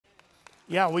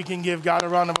Yeah, we can give God a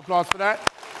round of applause for that.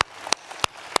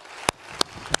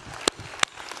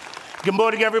 Good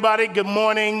morning, everybody. Good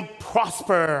morning,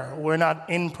 Prosper. We're not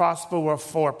in Prosper, we're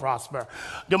for Prosper.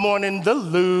 Good morning, the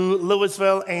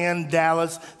Louisville, and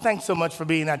Dallas. Thanks so much for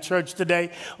being at church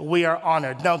today. We are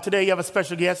honored. Now, today you have a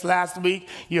special guest. Last week,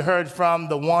 you heard from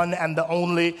the one and the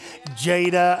only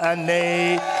Jada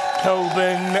Anae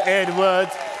Tobin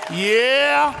Edwards.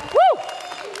 Yeah. Woo!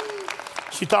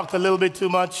 She talked a little bit too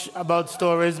much about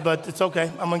stories, but it's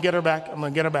okay. I'm going to get her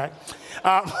back.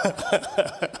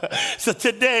 So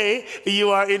today,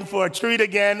 you are in for a treat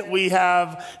again. We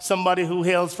have somebody who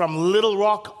hails from Little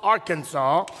Rock,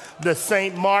 Arkansas, the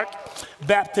St. Mark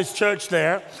Baptist Church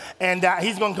there, and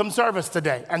he's going to come serve us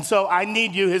today. And so I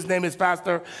need you, his name is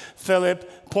Pastor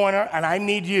Phillip Pointer, and I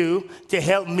need you to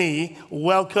help me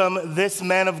welcome this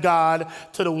man of God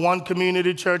to the One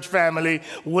Community Church family.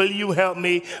 Will you help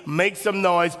me make some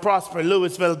noise? Prosper,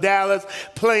 Louisville, Dallas,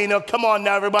 Plano. Come on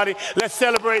now, everybody. Let's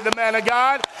celebrate the man of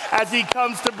God as he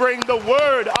comes to bring the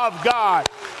word of God.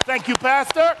 Thank you,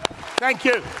 Pastor. Thank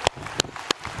you.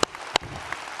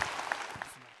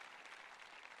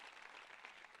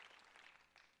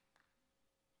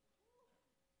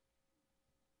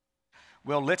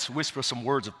 Well, let's whisper some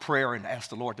words of prayer and ask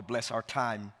the Lord to bless our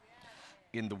time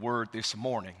in the Word this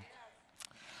morning.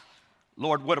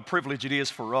 Lord, what a privilege it is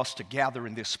for us to gather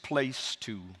in this place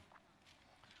to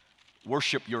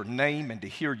worship your name and to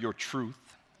hear your truth.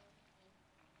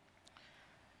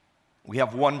 We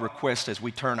have one request as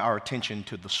we turn our attention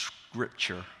to the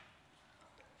Scripture.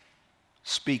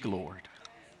 Speak, Lord.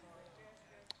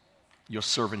 Your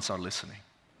servants are listening.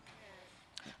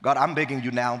 God, I'm begging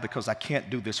you now because I can't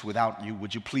do this without you.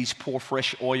 Would you please pour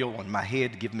fresh oil on my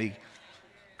head, give me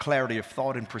clarity of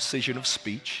thought and precision of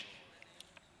speech.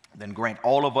 Then grant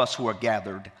all of us who are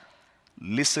gathered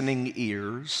listening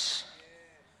ears,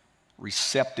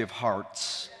 receptive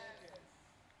hearts,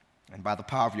 and by the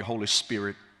power of your Holy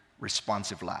Spirit,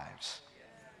 responsive lives.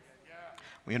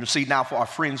 We intercede now for our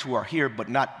friends who are here but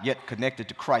not yet connected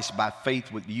to Christ by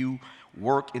faith. With you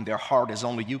work in their heart as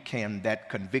only you can, that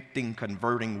convicting,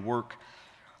 converting work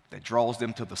that draws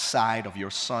them to the side of your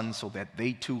Son so that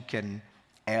they too can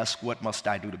ask, what must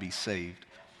I do to be saved?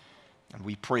 And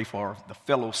we pray for the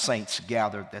fellow saints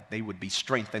gathered that they would be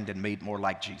strengthened and made more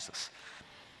like Jesus.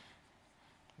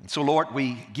 And so, Lord,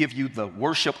 we give you the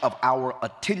worship of our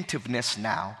attentiveness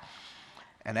now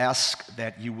and ask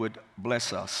that you would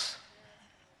bless us.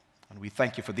 And we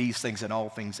thank you for these things and all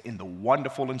things in the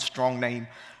wonderful and strong name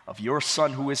of your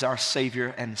Son, who is our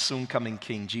Savior and soon coming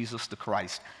King, Jesus the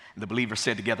Christ. And the believers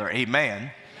said together,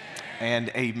 amen, and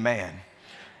amen.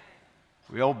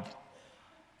 Well,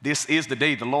 this is the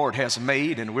day the Lord has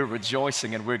made, and we're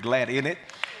rejoicing and we're glad in it.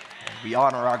 And we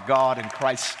honor our God and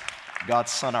Christ,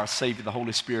 God's Son, our Savior, the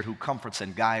Holy Spirit, who comforts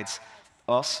and guides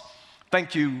us.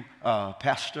 Thank you,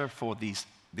 Pastor, for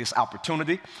this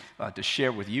opportunity to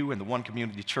share with you and the One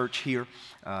Community Church here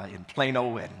in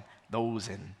Plano and those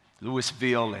in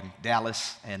Louisville and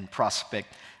Dallas and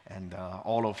Prospect and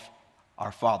all of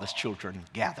our Father's children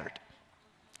gathered.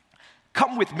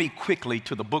 Come with me quickly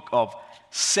to the book of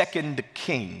 2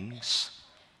 Kings,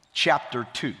 chapter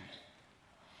 2.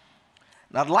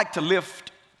 Now, I'd like to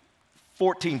lift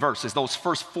 14 verses, those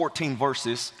first 14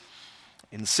 verses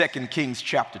in 2 Kings,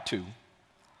 chapter 2,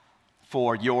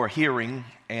 for your hearing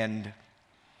and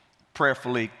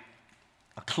prayerfully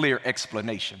a clear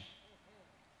explanation.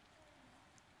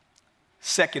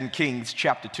 2 Kings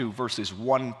chapter 2, verses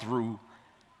 1 through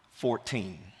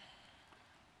 14.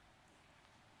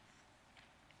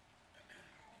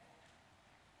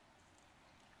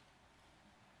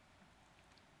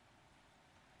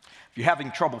 If you're having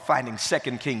trouble finding 2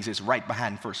 Kings, it's right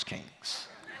behind 1 Kings.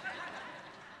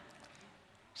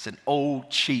 It's an old,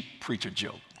 cheap preacher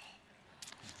joke.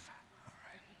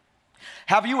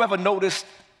 Have you ever noticed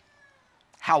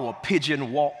how a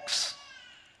pigeon walks?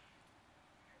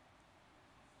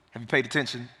 Have you paid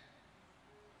attention?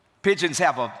 Pigeons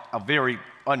have a very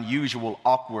unusual,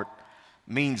 awkward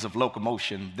means of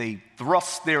locomotion. They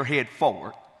thrust their head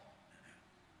forward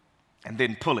and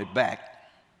then pull it back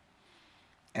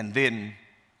and then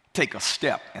take a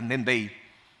step, and then they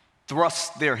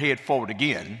thrust their head forward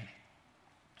again,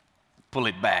 pull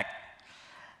it back,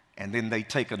 and then they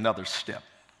take another step.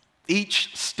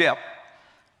 Each step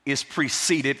is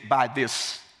preceded by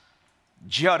this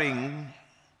jutting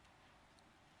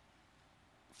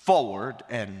forward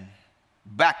and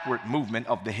backward movement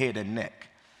of the head and neck.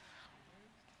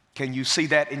 Can you see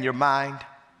that in your mind?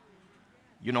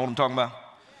 You know what I'm talking about?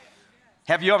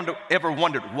 Have you ever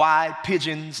wondered why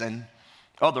pigeons and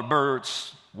other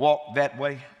birds walk that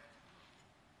way?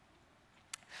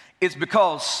 It's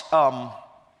because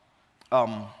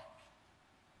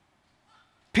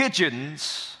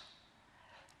pigeons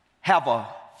have a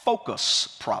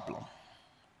focus problem.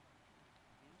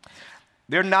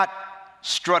 They're not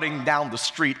strutting down the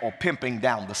street or pimping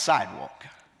down the sidewalk.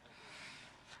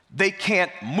 They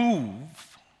can't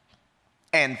move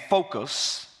and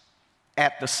focus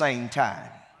at the same time.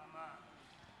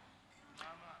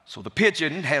 So the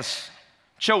pigeon has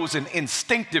chosen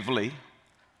instinctively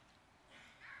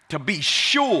to be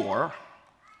sure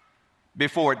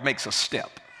before it makes a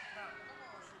step.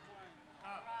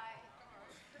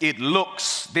 It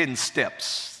looks, then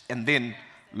steps, and then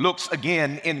looks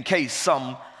again in case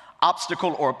some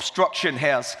obstacle or obstruction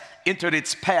has entered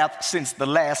its path since the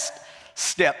last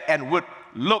step. And what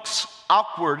looks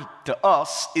awkward to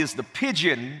us is the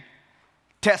pigeon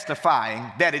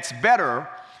testifying that it's better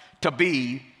to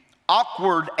be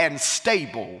awkward and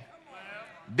stable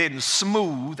than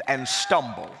smooth and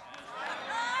stumble.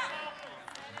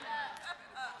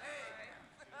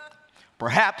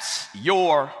 Perhaps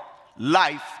your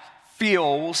life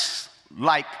feels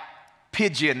like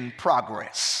pigeon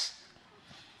progress.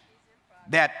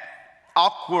 That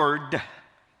awkward,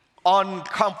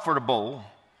 uncomfortable,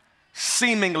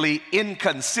 seemingly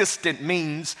inconsistent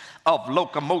means of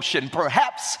locomotion.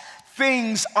 Perhaps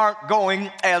things aren't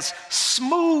going as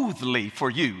smoothly for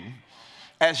you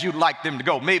as you'd like them to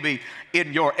go. Maybe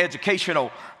in your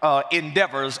educational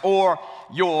endeavors or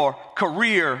your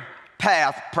career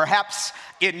path, perhaps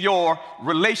in your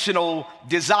relational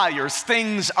desires,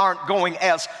 things aren't going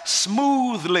as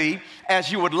smoothly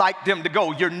as you would like them to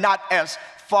go. You're not as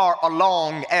far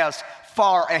along, as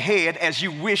far ahead as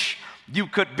you wish you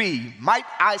could be. Might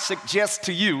I suggest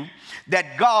to you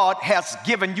that God has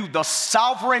given you the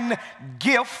sovereign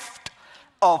gift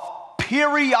of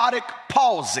periodic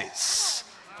pauses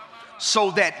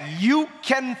so that you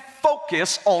can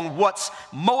focus on what's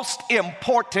most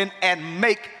important and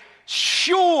make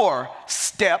sure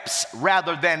steps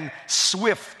rather than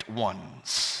swift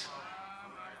ones.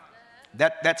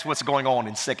 That's what's going on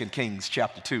in 2 Kings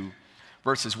chapter 2,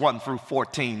 verses 1 through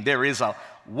 14. There is a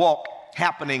walk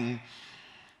happening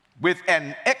with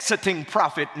an exiting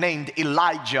prophet named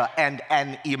Elijah and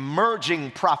an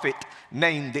emerging prophet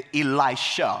named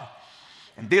Elisha.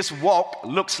 And this walk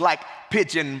looks like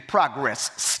pigeon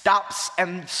progress, stops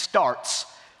and starts,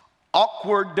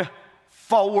 awkward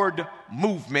forward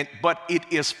movement, but it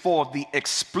is for the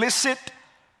explicit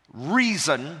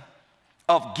reason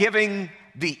of giving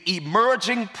the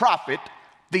emerging prophet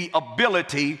the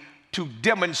ability to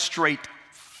demonstrate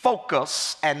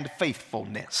focus and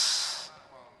faithfulness.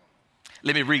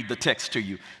 Let me read the text to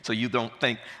you so you don't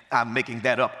think I'm making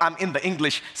that up. I'm in the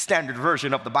English Standard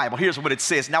Version of the Bible. Here's what it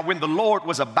says. Now, when the Lord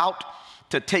was about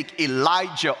to take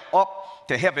Elijah up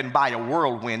to heaven by a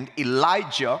whirlwind,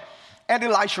 Elijah and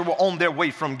Elisha were on their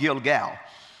way from Gilgal.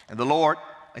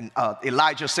 And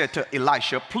Elijah said to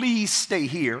Elisha, please stay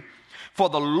here, for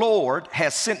the Lord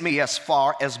has sent me as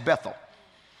far as Bethel.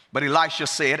 But Elisha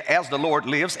said, as the Lord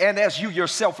lives, and as you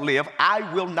yourself live,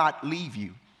 I will not leave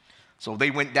you. So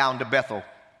they went down to Bethel.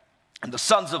 And the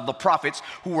sons of the prophets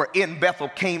who were in Bethel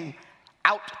came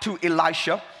out to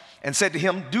Elisha and said to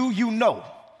him, do you know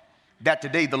that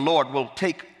today the Lord will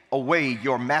take away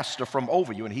your master from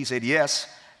over you? And he said, yes,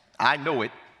 I know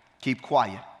it. Keep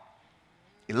quiet.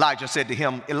 Elijah said to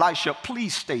him, Elisha,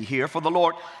 please stay here, for the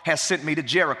Lord has sent me to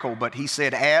Jericho. But he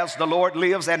said, as the Lord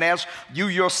lives and as you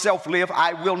yourself live,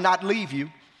 I will not leave you.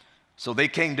 So they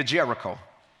came to Jericho.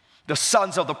 The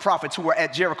sons of the prophets who were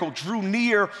at Jericho drew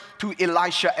near to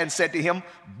Elisha and said to him,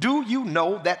 do you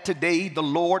know that today the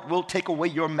Lord will take away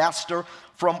your master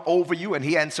from over you? And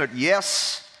he answered,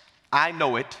 yes, I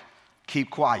know it. Keep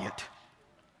quiet.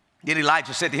 Then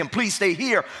Elijah said to him, please stay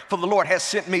here, for the Lord has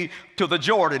sent me to the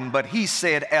Jordan. But he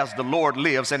said, as the Lord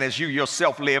lives and as you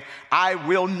yourself live, I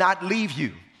will not leave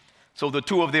you. So the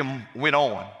two of them went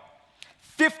on.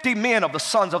 50 men of the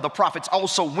sons of the prophets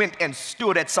also went and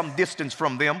stood at some distance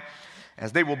from them,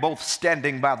 as they were both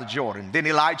standing by the Jordan. Then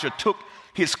Elijah took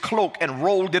his cloak and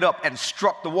rolled it up and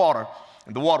struck the water.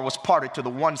 And the water was parted to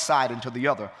the one side and to the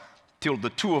other, till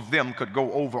the two of them could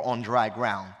go over on dry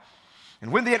ground.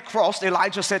 And when they had crossed,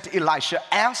 Elijah said to Elisha,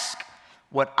 ask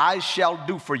what I shall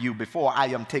do for you before I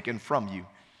am taken from you.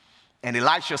 And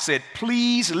Elisha said,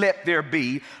 please let there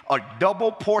be a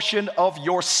double portion of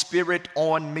your spirit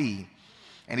on me.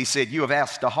 And he said, you have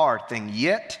asked a hard thing.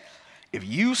 Yet, if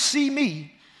you see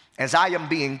me as I am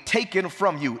being taken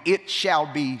from you, it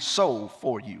shall be so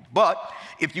for you. But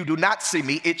if you do not see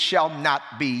me, it shall not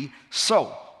be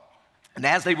so. And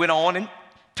as they went on and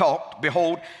talked,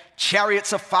 behold,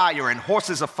 chariots of fire and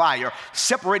horses of fire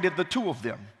separated the two of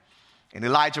them. And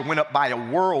Elijah went up by a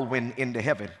whirlwind into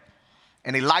heaven.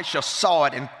 And Elisha saw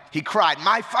it, and he cried,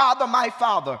 my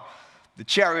father, the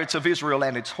chariots of Israel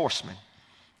and its horsemen.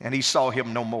 And he saw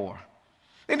him no more.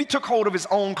 Then he took hold of his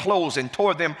own clothes and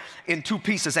tore them in two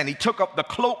pieces. And he took up the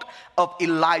cloak of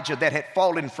Elijah that had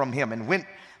fallen from him and went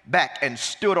back and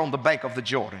stood on the bank of the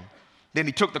Jordan. Then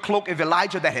he took the cloak of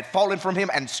Elijah that had fallen from him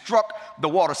and struck the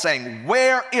water, saying,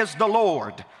 where is the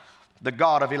Lord, the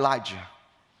God of Elijah?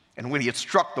 And when he had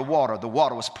struck the water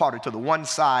was parted to the one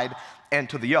side and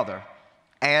to the other.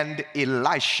 And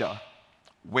Elisha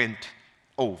went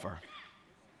over.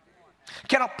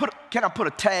 Can I put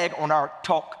a tag on our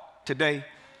talk today?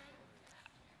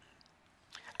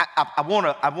 I want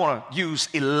to use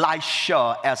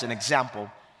Elisha as an example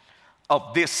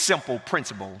of this simple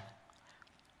principle.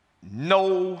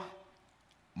 No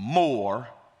more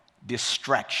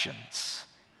distractions.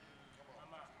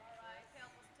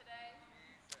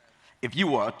 If you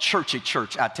were a churchy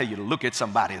church, I tell you to look at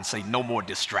somebody and say, no more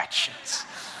distractions.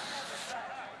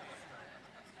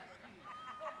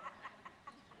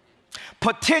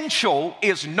 Potential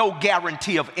is no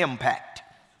guarantee of impact.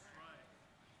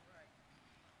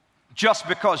 Just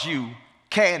because you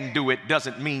can do it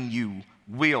doesn't mean you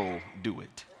will do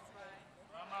it.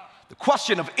 The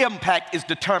question of impact is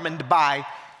determined by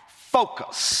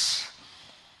focus.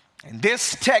 And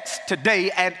this text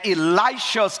today and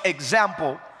Elisha's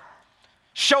example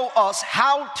show us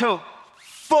how to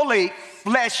fully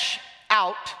flesh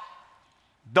out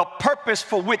the purpose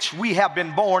for which we have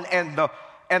been born and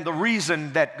the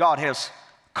reason that God has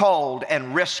called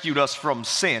and rescued us from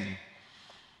sin.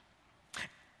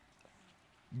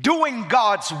 Doing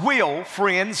God's will,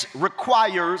 friends,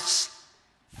 requires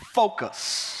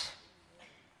focus.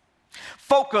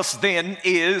 Focus then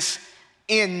is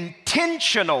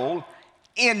intentional,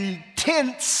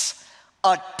 intense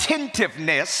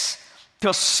attentiveness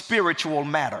to spiritual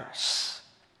matters.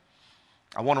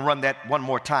 I want to run that one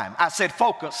more time. I said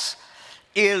focus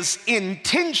is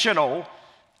intentional,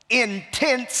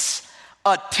 intense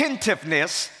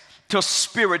attentiveness to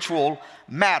spiritual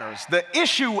matters. The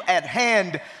issue at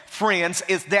hand, friends,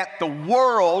 is that the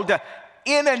world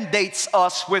inundates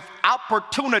us with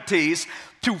opportunities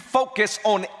to focus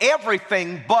on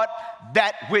everything but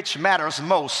that which matters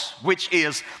most, which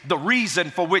is the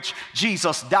reason for which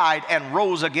Jesus died and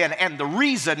rose again, and the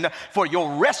reason for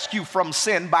your rescue from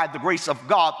sin by the grace of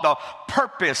God, the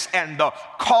purpose and the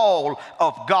call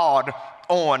of God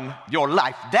on your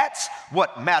life. That's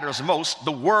what matters most.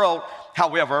 The world,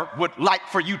 however, would like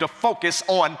for you to focus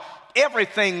on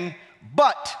everything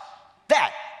but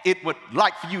that. It would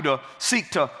like for you to seek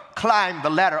to climb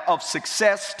the ladder of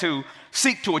success, to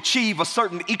seek to achieve a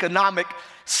certain economic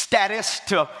status,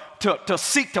 to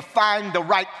seek to find the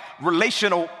right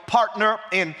relational partner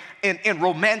in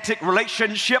romantic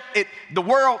relationship. The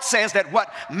world says that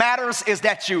what matters is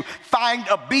that you find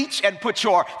a beach and put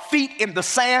your feet in the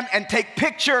sand and take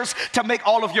pictures to make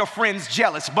all of your friends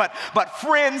jealous. But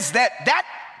friends, that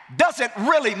doesn't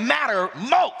really matter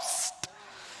most.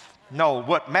 No,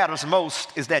 what matters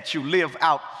most is that you live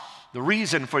out the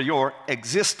reason for your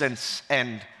existence,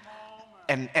 and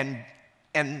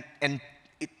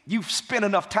you've spent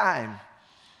enough time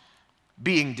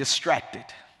being distracted.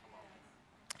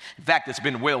 In fact, it's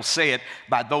been well said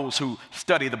by those who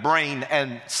study the brain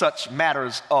and such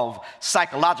matters of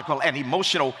psychological and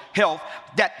emotional health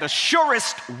that the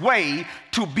surest way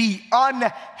to be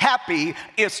unhappy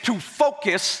is to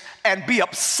focus and be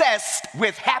obsessed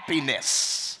with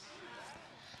happiness.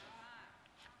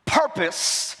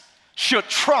 Purpose should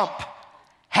trump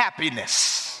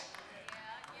happiness.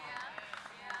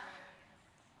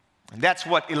 And that's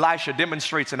what Elisha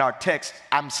demonstrates in our text.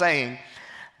 I'm saying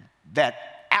that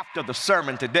after the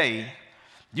sermon today,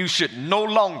 you should no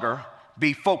longer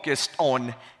be focused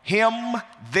on him,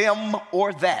 them,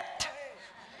 or that,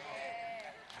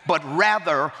 but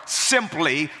rather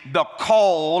simply the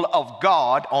call of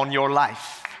God on your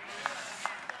life.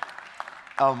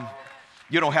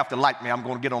 You don't have to like me. I'm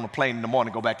going to get on a plane in the morning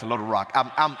and go back to Little Rock.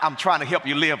 I'm trying to help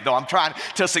you live, though. I'm trying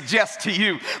to suggest to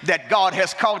you that God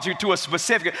has called you to a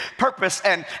specific purpose.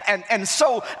 And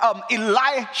so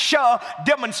Elisha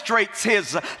demonstrates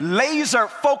his laser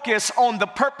focus on the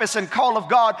purpose and call of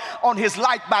God on his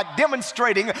life by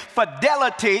demonstrating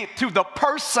fidelity to the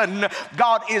person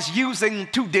God is using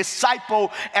to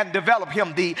disciple and develop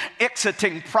him, the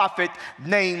exiting prophet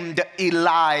named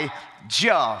Elijah.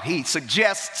 He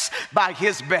suggests by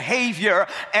his behavior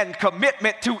and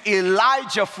commitment to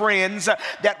Elijah, friends,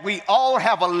 that we all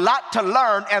have a lot to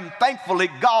learn, and thankfully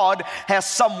God has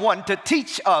someone to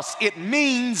teach us. It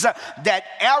means that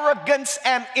arrogance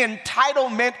and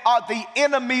entitlement are the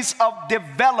enemies of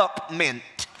development.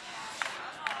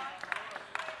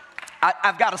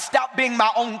 I've got to stop being my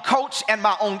own coach and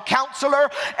my own counselor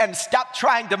and stop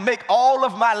trying to make all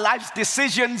of my life's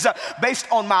decisions based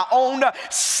on my own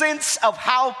sense of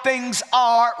how things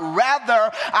are.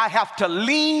 Rather, I have to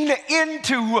lean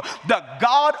into the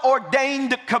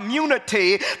God-ordained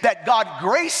community that God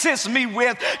graces me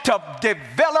with to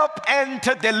develop and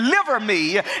to deliver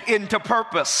me into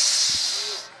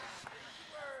purpose.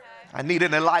 I need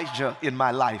an Elijah in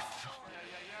my life.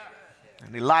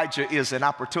 And Elijah is an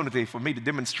opportunity for me to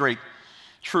demonstrate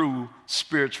true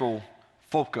spiritual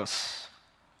focus.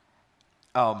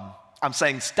 I'm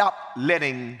saying stop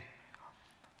letting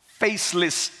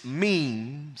faceless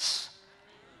memes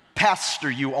pastor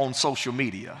you on social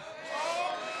media.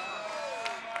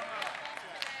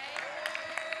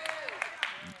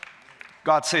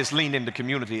 God says lean into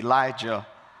community. Elijah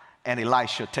and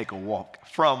Elisha take a walk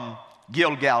from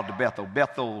Gilgal to Bethel,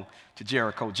 Bethel to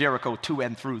Jericho, Jericho to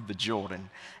and through the Jordan,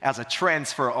 as a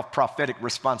transfer of prophetic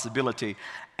responsibility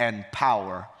and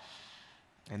power.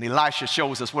 And Elisha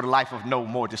shows us what a life of no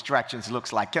more distractions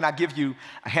looks like. Can I give you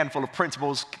a handful of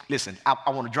principles? Listen, I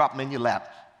want to drop them in your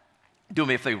lap. Do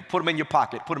me a favor, put them in your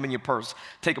pocket, put them in your purse,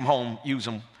 take them home, use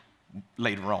them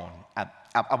later on.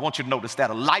 I want you to notice that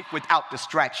a life without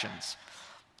distractions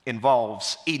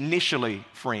involves, initially,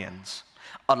 friends,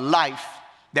 a life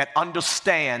that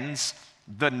understands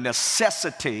the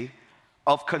necessity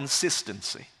of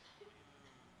consistency.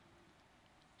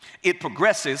 It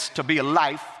progresses to be a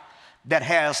life that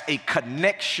has a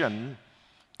connection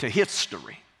to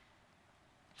history.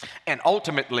 And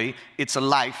ultimately, it's a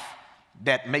life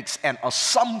that makes an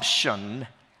assumption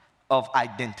of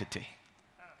identity.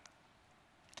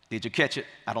 Did you catch it?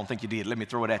 I don't think you did. Let me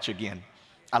throw it at you again.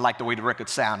 I like the way the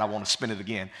records sound. I want to spin it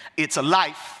again. It's a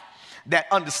life that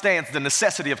understands the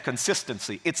necessity of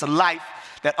consistency. It's a life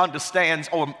that understands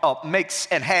or makes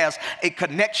and has a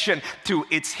connection to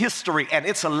its history. And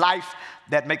it's a life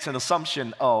that makes an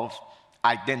assumption of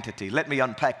identity. Let me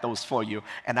unpack those for you,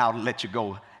 and I'll let you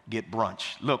go get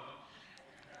brunch. Look,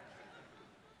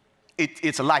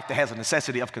 it's a life that has a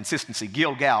necessity of consistency.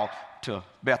 Gilgal to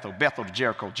Bethel, Bethel to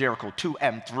Jericho, Jericho to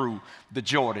and through the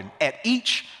Jordan. At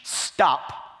each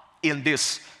stop in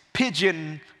this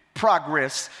pigeon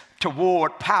progress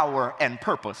toward power and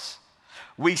purpose,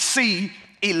 we see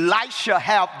Elisha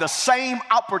have the same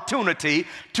opportunity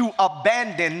to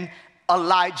abandon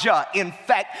Elijah. In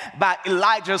fact, by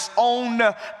Elijah's own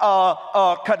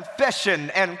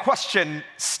confession and question,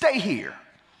 stay here.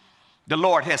 The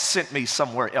Lord has sent me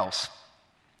somewhere else.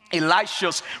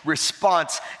 Elisha's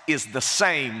response is the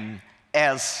same: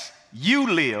 as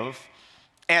you live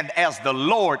and as the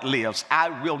Lord lives,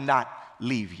 I will not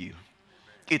leave you.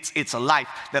 It's a life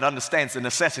that understands the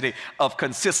necessity of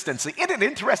consistency. Isn't it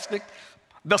interesting?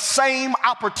 The same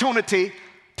opportunity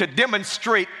to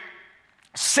demonstrate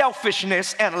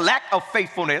selfishness and lack of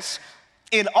faithfulness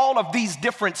in all of these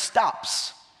different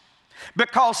stops.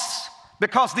 Because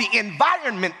the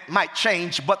environment might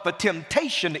change, but the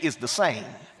temptation is the same.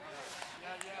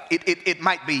 It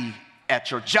might be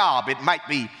at your job. It might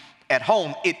be at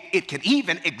home. It can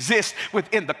even exist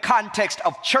within the context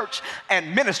of church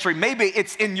and ministry. Maybe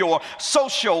it's in your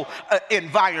social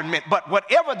environment, but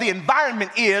whatever the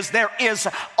environment is, there is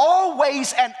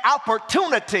always an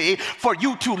opportunity for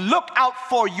you to look out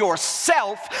for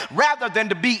yourself rather than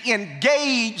to be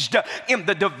engaged in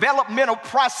the developmental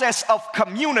process of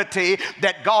community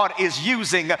that God is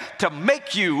using to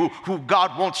make you who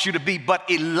God wants you to be. But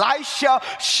Elisha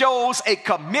shows a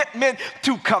commitment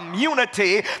to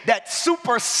community that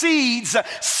supersedes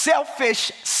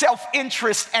selfish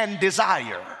self-interest and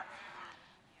desire.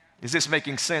 Is this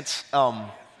making sense?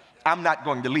 I'm not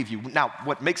going to leave you. Now,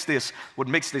 what makes this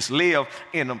live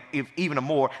in even a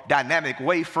more dynamic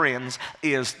way, friends,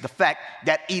 is the fact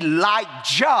that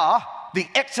Elijah, the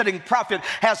exiting prophet,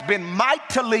 has been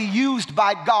mightily used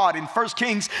by God. In 1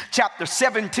 Kings chapter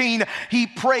 17, he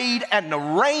prayed and the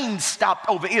rain stopped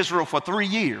over Israel for 3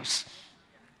 years.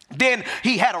 Then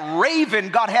he had a raven,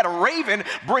 God had a raven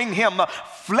bring him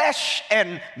flesh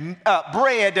and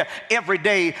bread every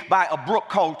day by a brook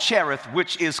called Cherith,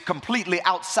 which is completely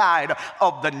outside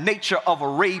of the nature of a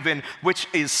raven, which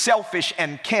is selfish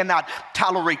and cannot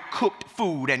tolerate cooked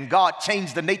food. And God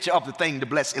changed the nature of the thing to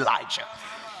bless Elijah.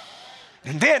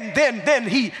 And then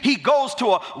he goes to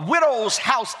a widow's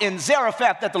house in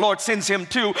Zarephath that the Lord sends him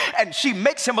to, and she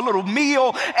makes him a little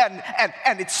meal,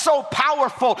 and it's so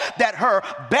powerful that her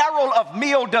barrel of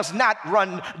meal does not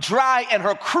run dry, and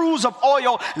her cruse of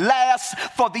oil lasts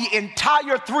for the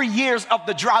entire 3 years of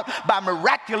the drought by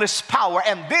miraculous power.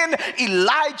 And then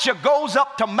Elijah goes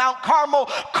up to Mount Carmel,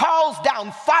 calls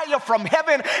down fire from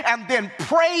heaven, and then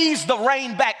prays the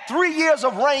rain back. 3 years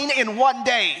of rain in one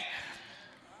day.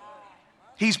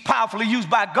 He's powerfully used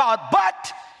by God,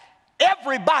 but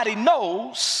everybody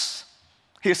knows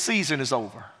his season is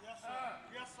over. Yes, sir.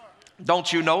 Yes, sir.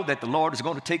 Don't you know that the Lord is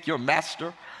going to take your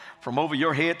master from over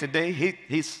your head today?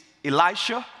 He's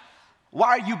Elisha. Why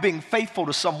are you being faithful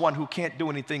to someone who can't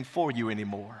do anything for you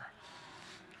anymore?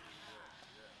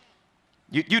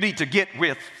 You need to get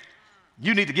with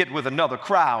another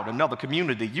crowd, another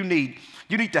community. You need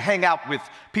to hang out with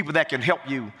people that can help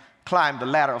you climb the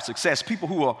ladder of success, people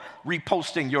who are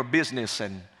reposting your business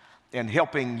and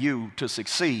helping you to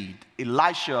succeed.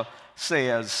 Elisha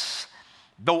says,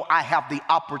 though I have the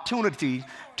opportunity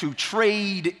to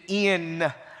trade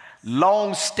in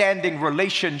long-standing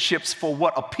relationships for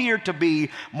what appear to be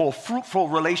more fruitful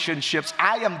relationships,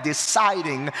 I am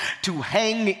deciding to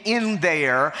hang in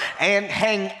there and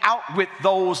hang out with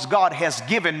those God has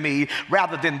given me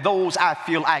rather than those I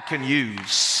feel I can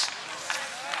use.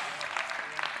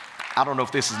 I don't know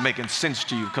if this is making sense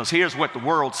to you, because here's what the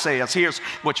world says. Here's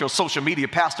what your social media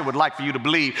pastor would like for you to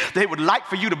believe. They would like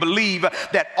for you to believe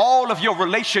that all of your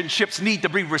relationships need to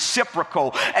be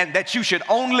reciprocal, and that you should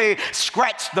only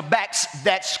scratch the backs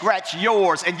that scratch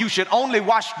yours, and you should only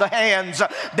wash the hands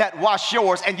that wash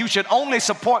yours, and you should only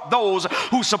support those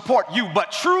who support you.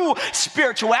 But true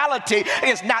spirituality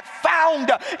is not found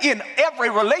in every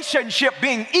relationship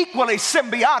being equally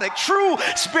symbiotic. True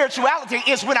spirituality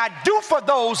is when I do for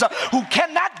those who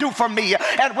cannot do for me,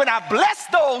 and when I bless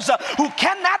those who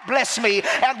cannot bless me,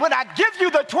 and when I give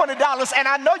you the $20 and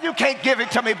I know you can't give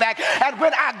it to me back, and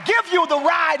when I give you the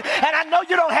ride and I know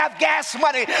you don't have gas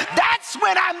money, that's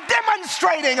when I'm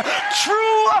demonstrating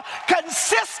true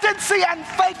consistency and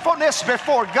faithfulness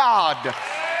before God.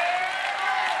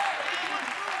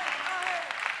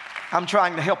 I'm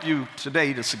trying to help you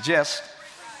today to suggest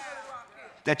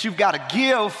that you've got to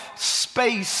give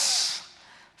space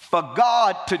for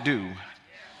God to do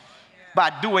by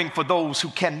doing for those who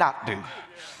cannot do.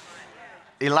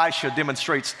 Elisha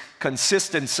demonstrates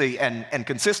consistency, and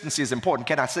consistency is important.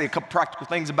 Can I say a couple practical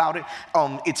things about it?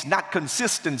 It's not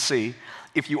consistency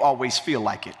if you always feel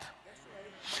like it.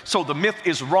 So the myth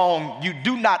is wrong. You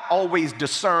do not always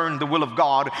discern the will of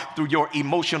God through your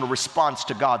emotional response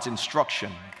to God's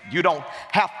instruction. You don't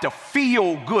have to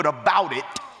feel good about it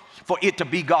for it to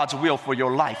be God's will for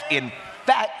your life. In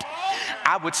fact,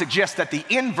 I would suggest that the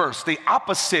inverse, the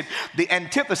opposite, the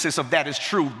antithesis of that is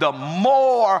true. The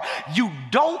more you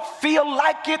don't feel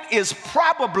like it is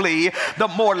probably the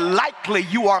more likely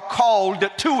you are called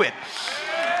to it.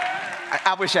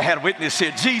 I wish I had a witness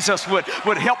here. Jesus would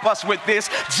help us with this.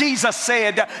 Jesus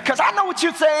said, because I know what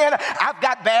you're saying, I've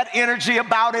got bad energy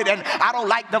about it and I don't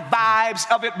like the vibes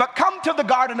of it, but come to the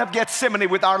Garden of Gethsemane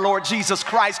with our Lord Jesus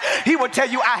Christ. He would tell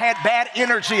you I had bad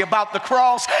energy about the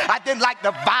cross. I didn't like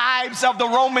the vibes of the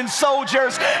Roman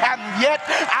soldiers, and yet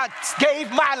I gave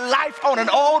my life on an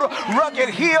old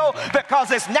rugged hill,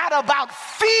 because it's not about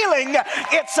feeling,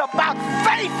 it's about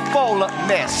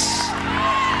faithfulness.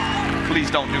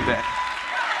 Please don't do that.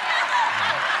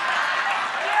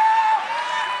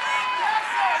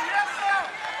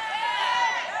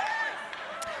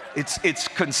 It's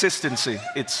consistency.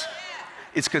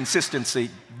 It's consistency.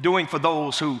 Doing for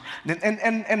those who,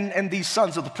 and these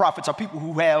sons of the prophets are people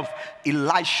who have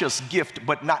Elisha's gift,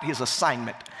 but not his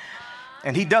assignment.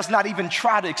 And he does not even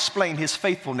try to explain his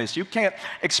faithfulness. You can't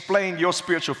explain your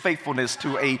spiritual faithfulness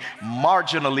to a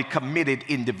marginally committed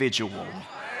individual.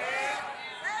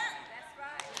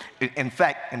 In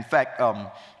fact,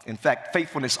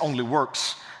 faithfulness only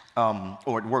works,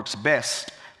 or it works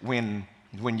best when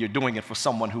you're doing it for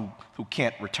someone who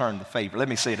can't return the favor. Let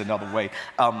me say it another way.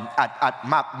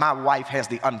 My wife has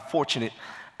the unfortunate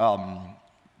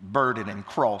burden and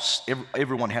cross.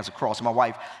 Everyone has a cross. My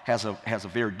wife has a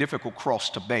very difficult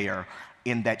cross to bear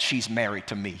in that she's married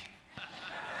to me.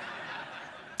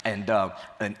 And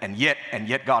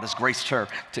yet God has graced her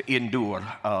to endure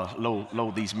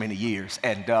lo these many years.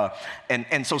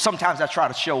 And so sometimes I try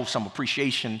to show some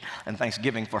appreciation and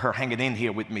thanksgiving for her hanging in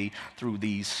here with me through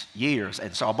these years.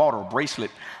 And so I bought her a bracelet,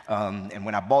 and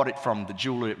when I bought it from the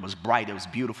jeweler, it was bright, it was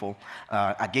beautiful.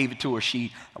 I gave it to her,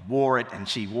 she wore it, and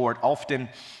she wore it often.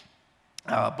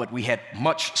 But we had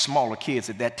much smaller kids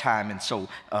at that time, and so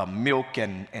milk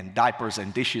and diapers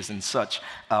and dishes and such,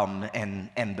 and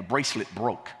the bracelet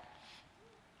broke.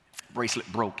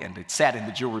 And it sat in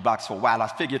the jewelry box for a while. I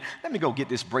figured, let me go get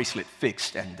this bracelet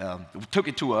fixed, and took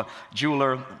it to a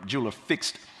jeweler. The jeweler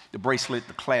fixed the bracelet,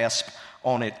 the clasp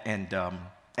on it, and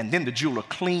then the jeweler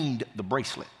cleaned the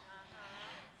bracelet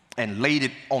and laid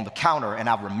it on the counter. And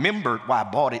I remembered why I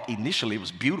bought it initially. It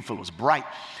was beautiful, it was bright.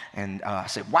 And I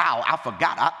said, wow, I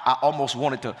forgot. I almost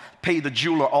wanted to pay the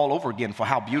jeweler all over again for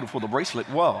how beautiful the bracelet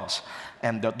was.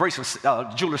 And the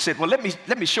jeweler said, well, let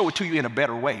me show it to you in a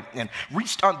better way. And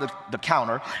reached under the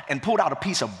counter and pulled out a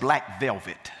piece of black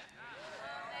velvet.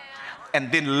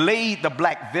 And then laid the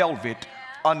black velvet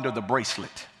under the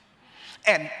bracelet.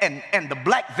 And the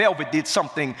black velvet did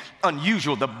something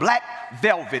unusual. The black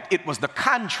velvet, it was the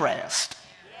contrast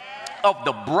of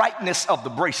the brightness of the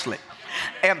bracelet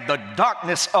and the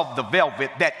darkness of the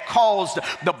velvet that caused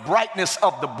the brightness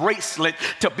of the bracelet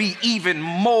to be even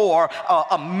more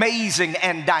amazing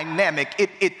and dynamic.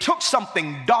 It took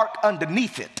something dark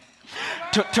underneath it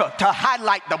to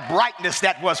highlight the brightness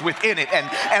that was within it. And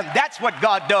that's what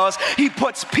God does. He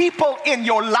puts people in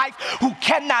your life who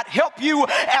cannot help you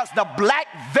as the black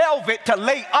velvet to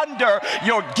lay under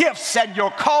your gifts and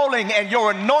your calling and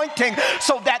your anointing,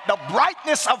 so that the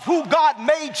brightness of who God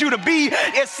made you to be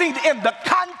is seen in the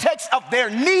context of their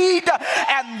need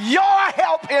and your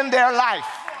help in their life.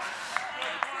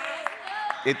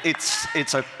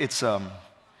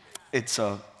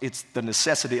 It's the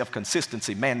necessity of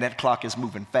consistency. Man, that clock is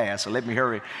moving fast, so let me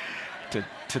hurry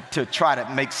to try to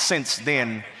make sense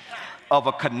then of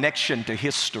a connection to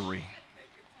history.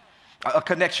 A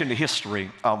connection to history.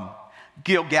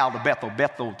 Gilgal to Bethel,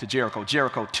 Bethel to Jericho,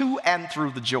 Jericho to and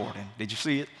through the Jordan. Did you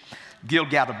see it?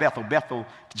 Gilgal to Bethel, Bethel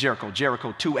to Jericho,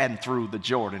 Jericho to and through the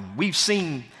Jordan. We've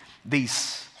seen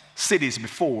these cities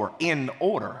before in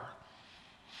order.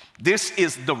 This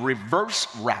is the reverse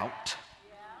route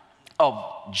of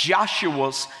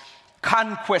Joshua's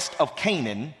conquest of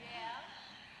Canaan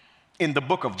in the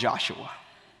book of Joshua.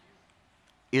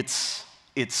 It's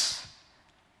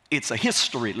a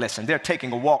history lesson. They're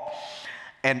taking a walk,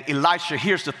 and Elisha,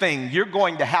 here's the thing, you're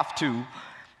going to have to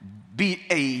be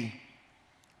a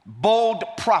bold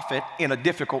prophet in a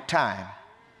difficult time.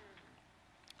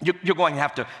 You're going to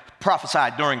have to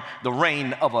prophesy during the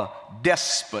reign of a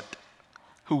despot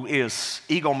who is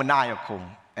egomaniacal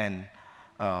and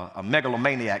a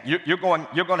megalomaniac. You're going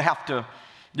to have to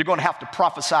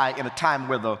prophesy in a time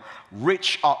where the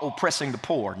rich are oppressing the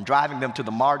poor and driving them to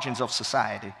the margins of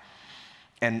society,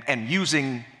 and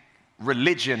using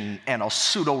religion and a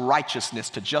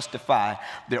pseudo-righteousness to justify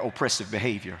their oppressive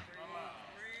behavior.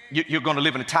 You're going to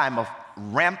live in a time of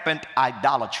rampant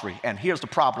idolatry. And here's the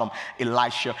problem,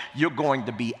 Elisha. You're going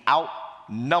to be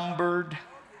outnumbered,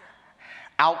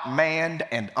 outmanned,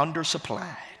 and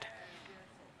undersupplied.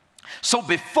 So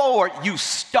before you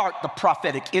start the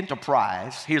prophetic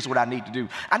enterprise, here's what I need to do.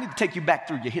 I need to take you back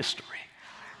through your history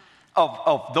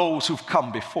of those who've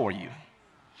come before you.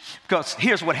 Because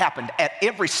here's what happened. At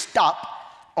every stop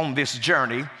on this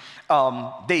journey,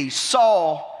 they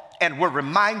saw and were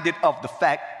reminded of the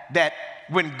fact that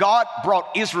when God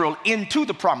brought Israel into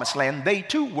the promised land, they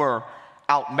too were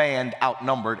outmanned,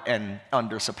 outnumbered, and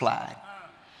undersupplied.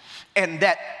 And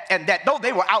that though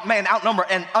they were outmanned, outnumbered,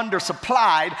 and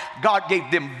undersupplied, God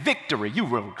gave them victory. You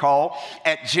will recall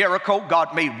at Jericho,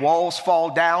 God made walls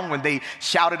fall down when they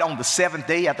shouted on the seventh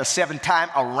day at the seventh time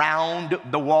around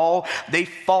the wall. They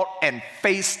fought and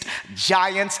faced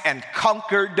giants and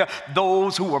conquered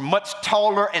those who were much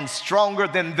taller and stronger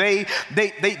than they.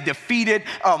 They defeated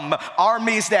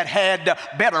armies that had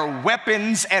better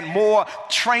weapons and more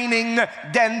training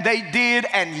than they did.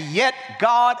 And yet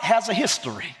God has a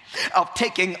history of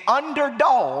taking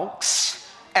underdogs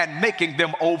and making them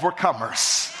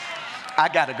overcomers. I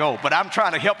gotta go, but I'm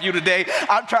trying to help you today.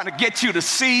 I'm trying to get you to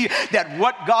see that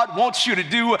what God wants you to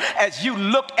do as you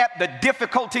look at the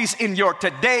difficulties in your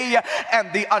today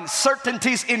and the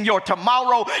uncertainties in your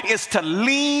tomorrow is to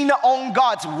lean on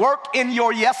God's work in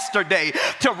your yesterday,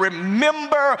 to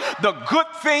remember the good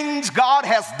things God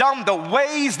has done, the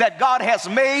ways that God has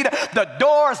made, the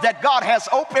doors that God has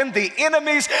opened, the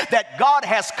enemies that God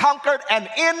has conquered, and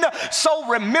in so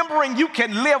remembering you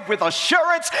can live with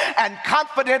assurance and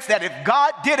confidence that if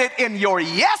God did it in your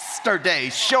yesterday,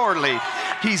 surely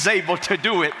He's able to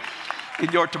do it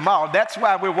in your tomorrow. That's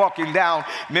why we're walking down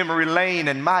memory lane.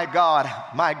 And my God,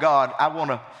 I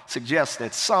want to suggest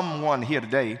that someone here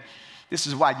today, this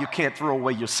is why you can't throw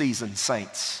away your seasoned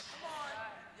saints.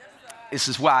 This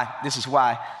is why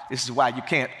you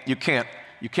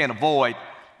can't avoid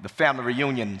the family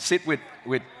reunion. Sit with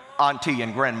auntie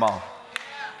and grandma.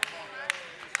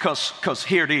 Because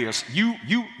here it is.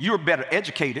 You're better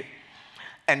educated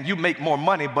and you make more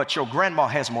money, but your grandma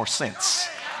has more sense.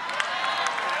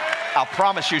 I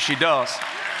promise you she does.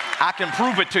 I can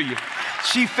prove it to you.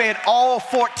 She fed all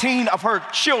 14 of her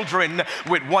children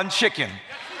with one chicken.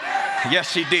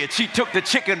 Yes, she did. She took the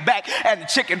chicken back and the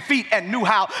chicken feet and knew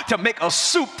how to make a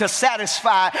soup to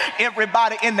satisfy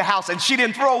everybody in the house. And she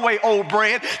didn't throw away old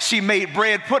bread. She made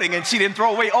bread pudding. And she didn't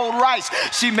throw away old rice.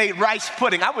 She made rice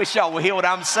pudding. I wish y'all would hear what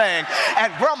I'm saying.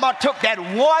 And grandma took that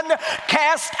one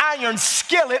cast iron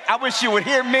skillet, I wish you would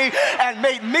hear me, and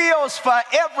made meals for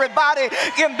everybody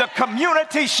in the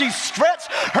community. She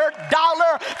stretched her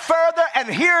dollar further. And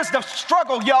here's the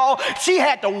struggle, y'all. She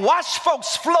had to wash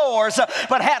folks' floors,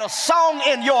 but had a song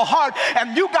in your heart,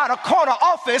 and you got a corner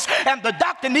office, and the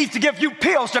doctor needs to give you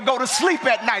pills to go to sleep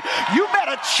at night. You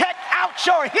better check out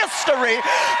your history,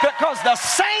 because the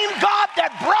same God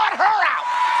that brought her out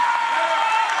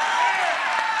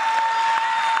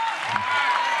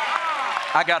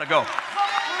I gotta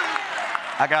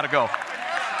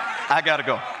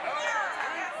go.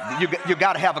 You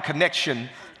gotta have a connection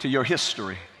to your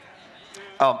history,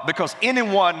 because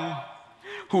anyone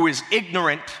who is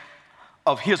ignorant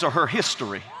of his or her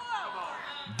history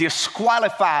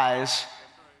disqualifies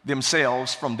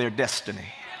themselves from their destiny.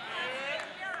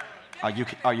 Are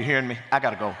you hearing me? I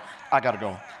gotta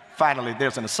go. Finally,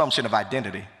 there's an assumption of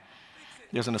identity.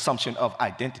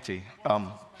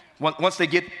 Once they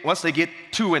get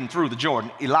to and through the Jordan,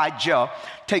 Elijah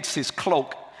takes his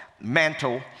cloak,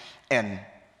 mantle, and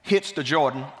hits the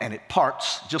Jordan, and it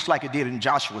parts just like it did in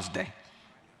Joshua's day.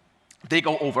 They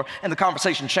go over, and the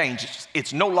conversation changes.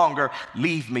 It's no longer,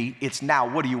 leave me. It's now,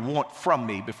 what do you want from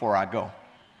me before I go?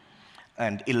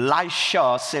 And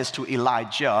Elisha says to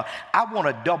Elijah, I want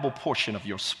a double portion of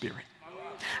your spirit.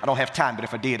 I don't have time, but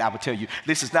if I did, I would tell you,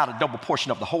 this is not a double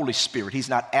portion of the Holy Spirit. He's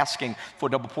not asking for a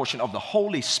double portion of the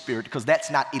Holy Spirit, because that's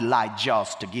not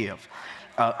Elijah's to give.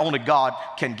 Only God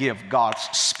can give God's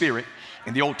Spirit.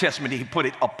 In the Old Testament, he put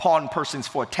it upon persons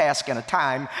for a task and a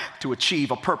time to achieve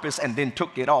a purpose, and then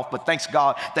took it off. But thank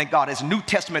God, as New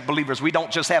Testament believers, we don't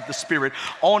just have the Spirit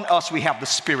on us, we have the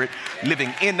Spirit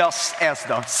living in us as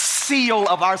the seal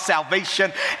of our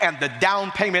salvation and the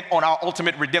down payment on our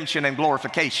ultimate redemption and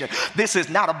glorification. This is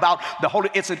not about the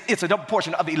Holy, it's a double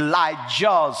portion of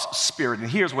Elijah's spirit, and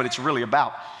here's what it's really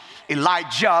about.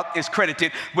 Elijah is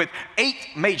credited with 8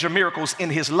 major miracles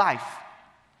in his life.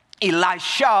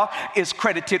 Elisha is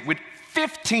credited with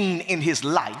 15 in his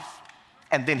life,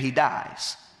 and then he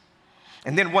dies.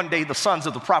 And then one day the sons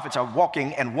of the prophets are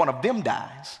walking, and one of them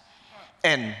dies.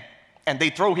 And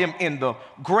they throw him in the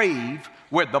grave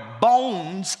where the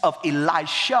bones of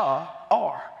Elisha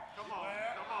are.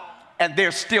 And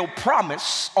there's still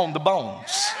promise on the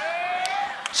bones.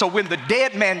 So when the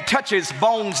dead man touches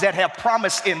bones that have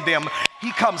promise in them,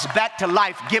 he comes back to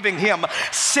life, giving him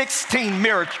 16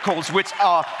 miracles, which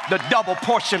are the double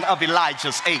portion of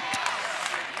Elijah's 8.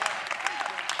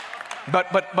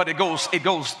 But it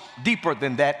goes deeper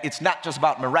than that. It's not just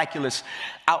about miraculous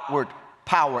outward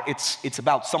power. It's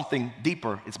about something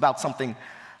deeper. It's about something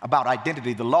about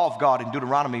identity. The law of God in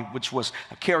Deuteronomy, which was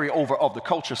a carryover of the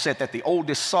culture, said that the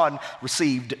oldest son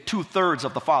received 2/3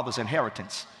 of the father's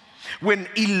inheritance. When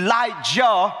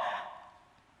Elijah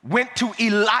went to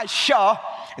Elisha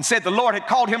and said the Lord had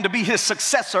called him to be his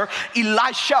successor,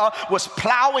 Elisha was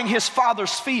plowing his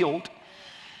father's field.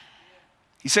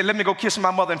 He said, let me go kiss my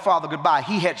mother and father goodbye.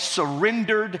 He had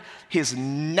surrendered his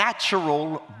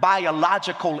natural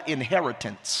biological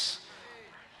inheritance.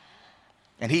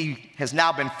 And he has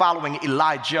now been following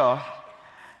Elijah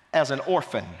as an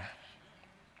orphan.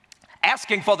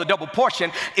 Asking for the double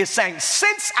portion is saying,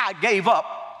 since I gave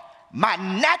up my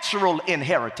natural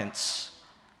inheritance,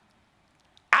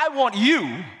 I want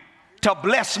you to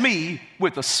bless me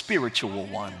with a spiritual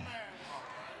one.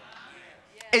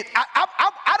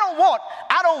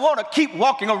 I don't want to keep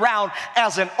walking around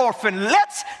as an orphan.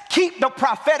 Let's keep the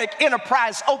prophetic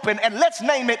enterprise open, and let's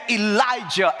name it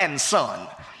Elijah and Son.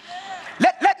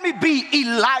 Let me be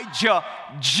Elijah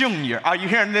Jr. Are you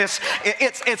hearing this?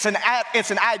 It's an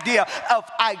idea of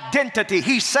identity.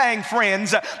 He's saying,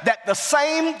 friends, that the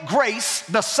same grace,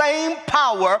 the same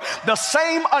power, the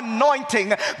same anointing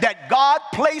that God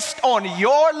placed on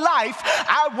your life,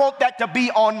 I want that to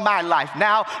be on my life.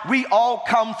 Now, we all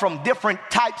come from different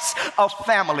types of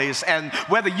families, and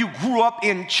whether you grew up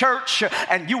in church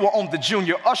and you were on the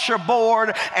junior usher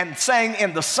board and sang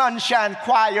in the sunshine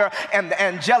choir and the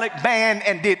angelic band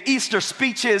and did Easter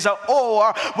speeches, or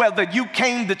or whether you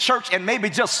came to church and maybe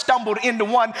just stumbled into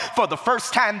one for the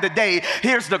first time today,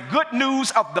 here's the good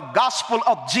news of the gospel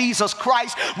of Jesus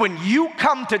Christ. When you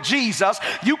come to Jesus,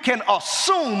 you can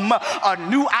assume a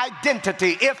new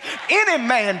identity. If any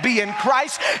man be in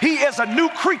Christ, he is a new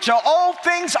creature. All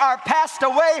things are passed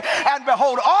away, and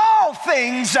behold, all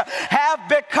things have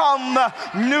become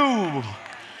new.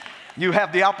 You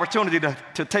have the opportunity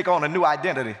to take on a new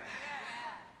identity.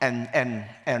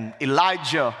 And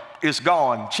Elijah is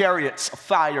gone. Chariots of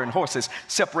fire and horses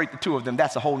separate the two of them.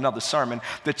 That's a whole nother sermon.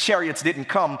 The chariots didn't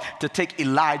come to take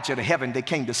Elijah to heaven. They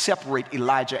came to separate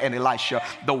Elijah and Elisha.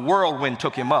 The whirlwind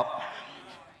took him up.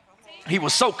 He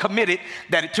was so committed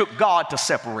that it took God to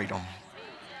separate him.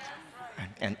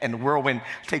 And the whirlwind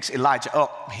takes Elijah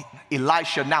up.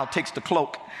 Elisha now takes the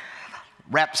cloak,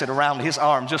 wraps it around his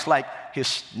arm just like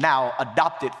his now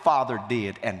adopted father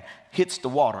did, and hits the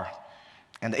water.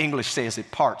 And the English says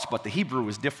it parts, but the Hebrew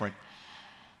is different.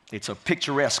 It's a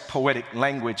picturesque, poetic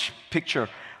language, picture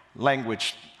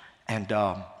language. And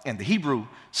the Hebrew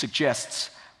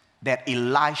suggests that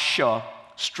Elisha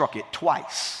struck it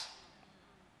twice,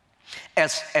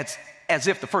 as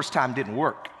if the first time didn't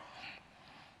work.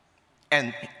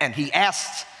 And he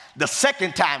asks the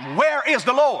second time, "Where is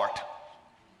the Lord,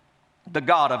 the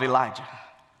God of Elijah?"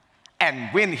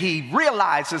 And when he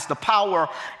realizes the power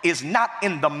is not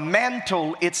in the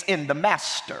mantle, it's in the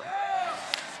master,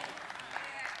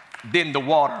 then the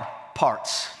water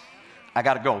parts. I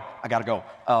gotta go.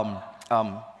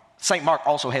 St. Mark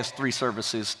also has 3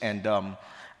 services, and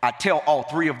I tell all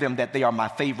 3 of them that they are my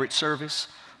favorite service,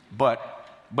 but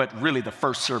really the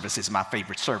first service is my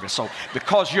favorite service. So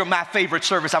because you're my favorite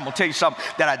service, I'm gonna tell you something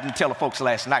that I didn't tell the folks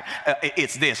last night.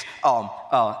 It's this.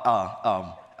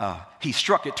 He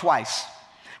struck it twice,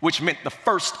 which meant the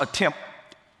first attempt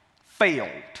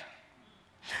failed,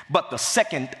 but the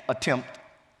second attempt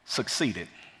succeeded.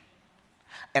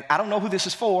 And I don't know who this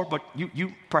is for, but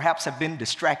you perhaps have been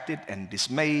distracted and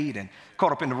dismayed and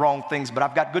caught up in the wrong things, but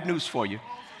I've got good news for you.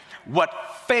 What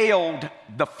failed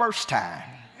the first time,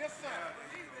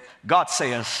 God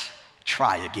says,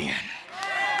 try again.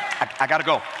 I gotta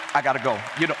go.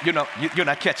 You're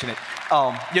not catching it.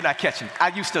 You're not catching it. I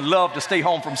used to love to stay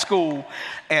home from school,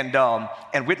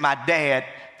 and with my dad,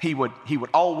 he would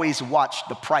always watch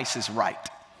The Price is Right.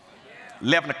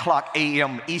 11 o'clock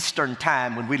a.m. Eastern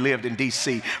time when we lived in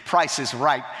D.C. Price is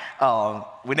Right.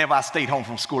 Whenever I stayed home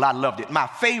from school, I loved it. My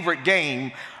favorite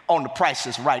game on The Price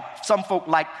is Right. Some folk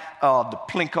like the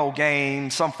Plinko game.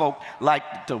 Some folk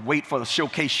like to wait for the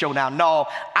showcase showdown. No,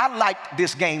 I like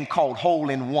this game called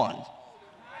Hole in One.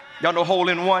 Y'all know Hole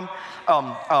in One?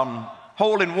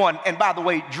 Hole in One. And by the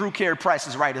way, Drew Carey Price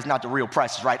is Right is not the real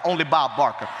Price is Right. Only Bob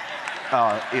Barker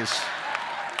is.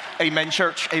 Amen,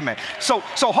 church. Amen. So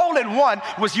Hole in One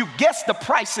was you guess the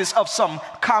prices of some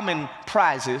common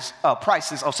prices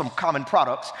of some common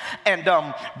products. And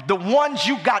the ones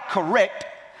you got correct,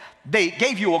 they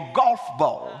gave you a golf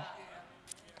ball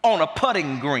on a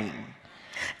putting green.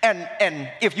 And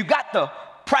if you got the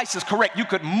prices correct, you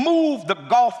could move the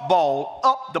golf ball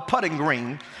up the putting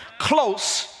green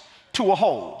close to a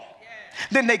hole.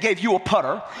 Then they gave you a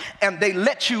putter, and they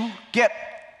let you get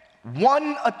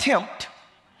one attempt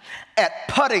at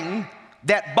putting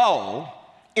that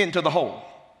ball into the hole.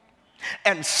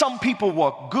 And some people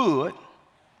were good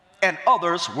and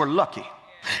others were lucky.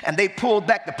 And they pulled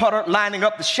back the putter, lining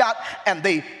up the shot, and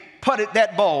they putted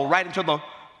that ball right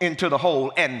into the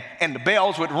hole. And the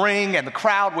bells would ring and the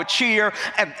crowd would cheer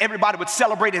and everybody would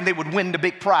celebrate and they would win the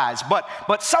big prize.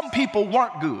 But some people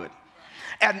weren't good.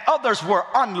 And others were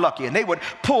unlucky, and they would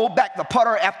pull back the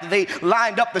putter after they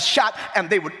lined up the shot, and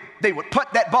they would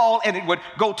put that ball, and it would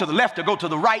go to the left or go to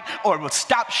the right, or it would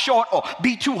stop short or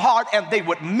be too hard, and they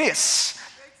would miss.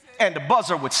 And the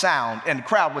buzzer would sound, and the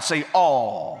crowd would say,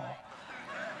 "Oh,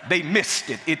 they missed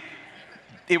it.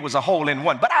 It was a hole in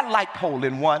one." But I liked Hole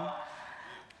in One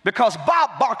because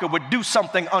Bob Barker would do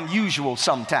something unusual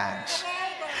sometimes.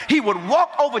 He would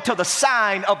walk over to the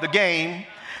sign of the game,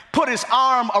 put his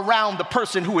arm around the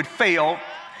person who had failed,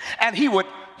 and he would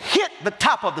hit the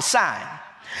top of the sign.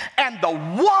 And the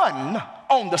 1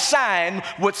 on the sign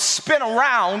would spin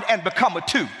around and become a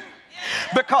 2.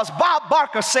 Because Bob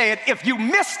Barker said, if you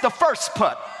miss the first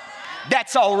putt,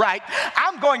 that's all right.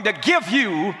 I'm going to give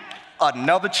you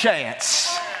another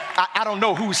chance. I don't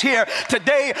know who's here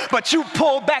today, but you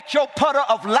pulled back your putter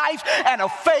of life and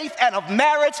of faith and of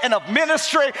marriage and of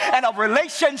ministry and of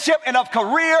relationship and of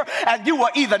career, and you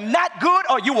were either not good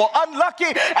or you were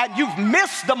unlucky and you've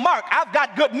missed the mark. I've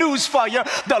got good news for you.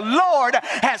 The Lord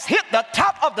has hit the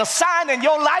top of the sign in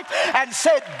your life and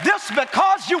said, this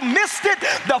because you missed it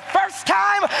the first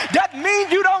time doesn't mean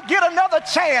you don't get another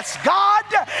chance. God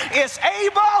is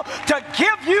able to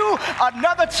give you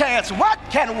another chance. What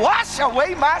can wash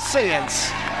away my sins?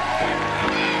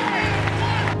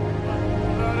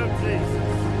 Blood of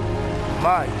Jesus.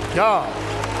 My God,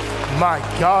 my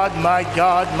God, my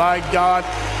God, my God,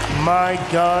 my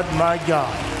God, my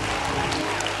God.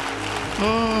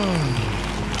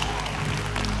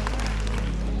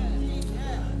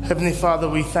 Heavenly Father,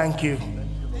 we thank you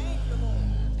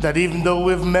that even though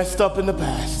we've messed up in the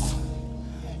past,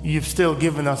 you've still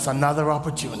given us another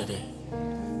opportunity.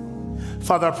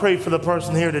 Father, I pray for the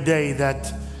person here today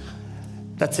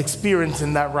that's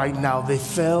experiencing that right now. They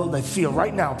feel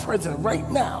right now, present right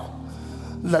now,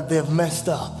 that they've messed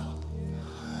up.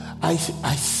 I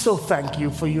so thank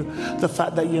you for the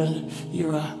fact that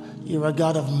you're a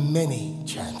God of many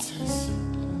chances.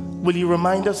 Will you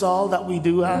remind us all that we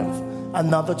do have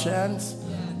another chance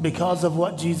because of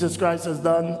what Jesus Christ has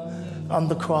done on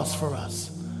the cross for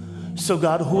us? So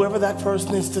God, whoever that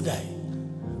person is today,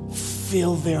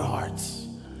 fill their hearts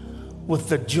with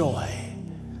the joy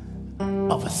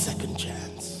of a second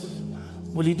chance.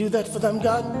 Will you do that for them,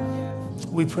 God?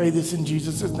 We pray this in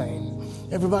Jesus' name.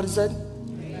 Everybody said?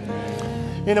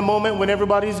 In a moment when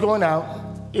everybody's going out,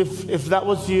 if that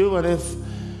was you, and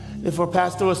if our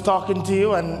pastor was talking to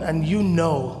you and you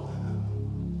know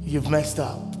you've messed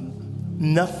up,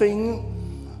 nothing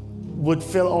would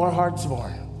fill our hearts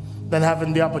more than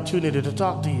having the opportunity to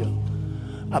talk to you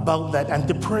about that and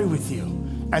to pray with you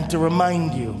and to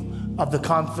remind you of the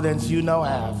confidence you now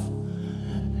have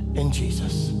in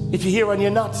Jesus. If you're here and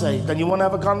you're not saved and you want to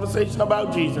have a conversation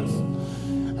about Jesus,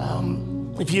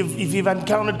 if you've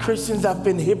encountered Christians that have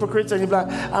been hypocrites and you're like,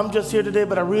 I'm just here today,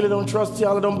 but I really don't trust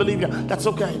y'all, I don't believe you, that's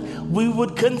okay. We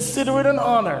would consider it an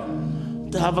honor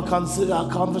to have a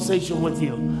conversation with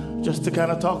you, just to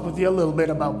kind of talk with you a little bit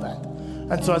about that.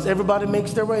 And so as everybody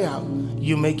makes their way out,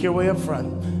 you make your way up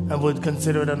front, and would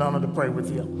consider it an honor to pray with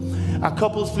you.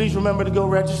 Couples, please remember to go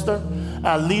register.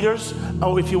 Leaders,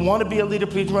 if you want to be a leader,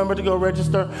 please remember to go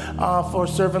register for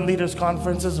Servant Leaders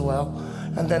Conference as well.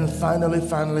 And then finally,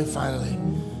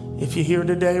 if you're here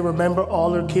today, remember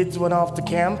all our kids went off to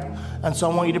camp. And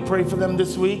so I want you to pray for them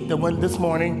this week. They went this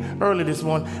morning, early this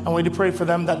morning. I want you to pray for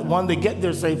them that one, they get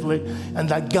there safely, and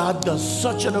that God does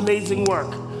such an amazing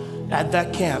work at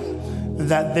that camp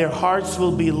that their hearts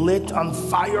will be lit on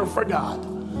fire for God,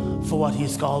 for what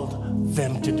he's called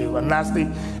them to do. And lastly,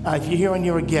 if you're here and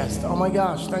you're a guest, oh my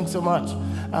gosh, thanks so much.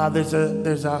 There's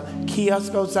a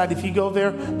kiosk outside. If you go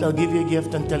there, they'll give you a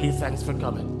gift and tell you thanks for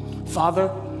coming. Father,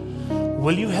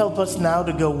 will you help us now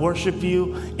to go worship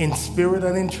you in spirit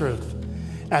and in truth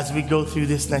as we go through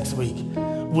this next week?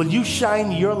 Will you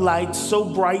shine your light so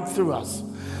bright through us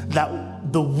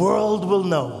that the world will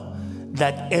know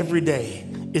that every day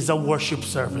is a worship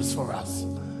service for us?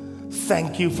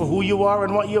 Thank you for who you are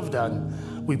and what you've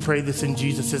done. We pray this in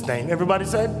Jesus' name. Everybody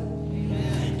said?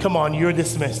 Come on, you're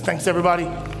dismissed. Thanks, everybody.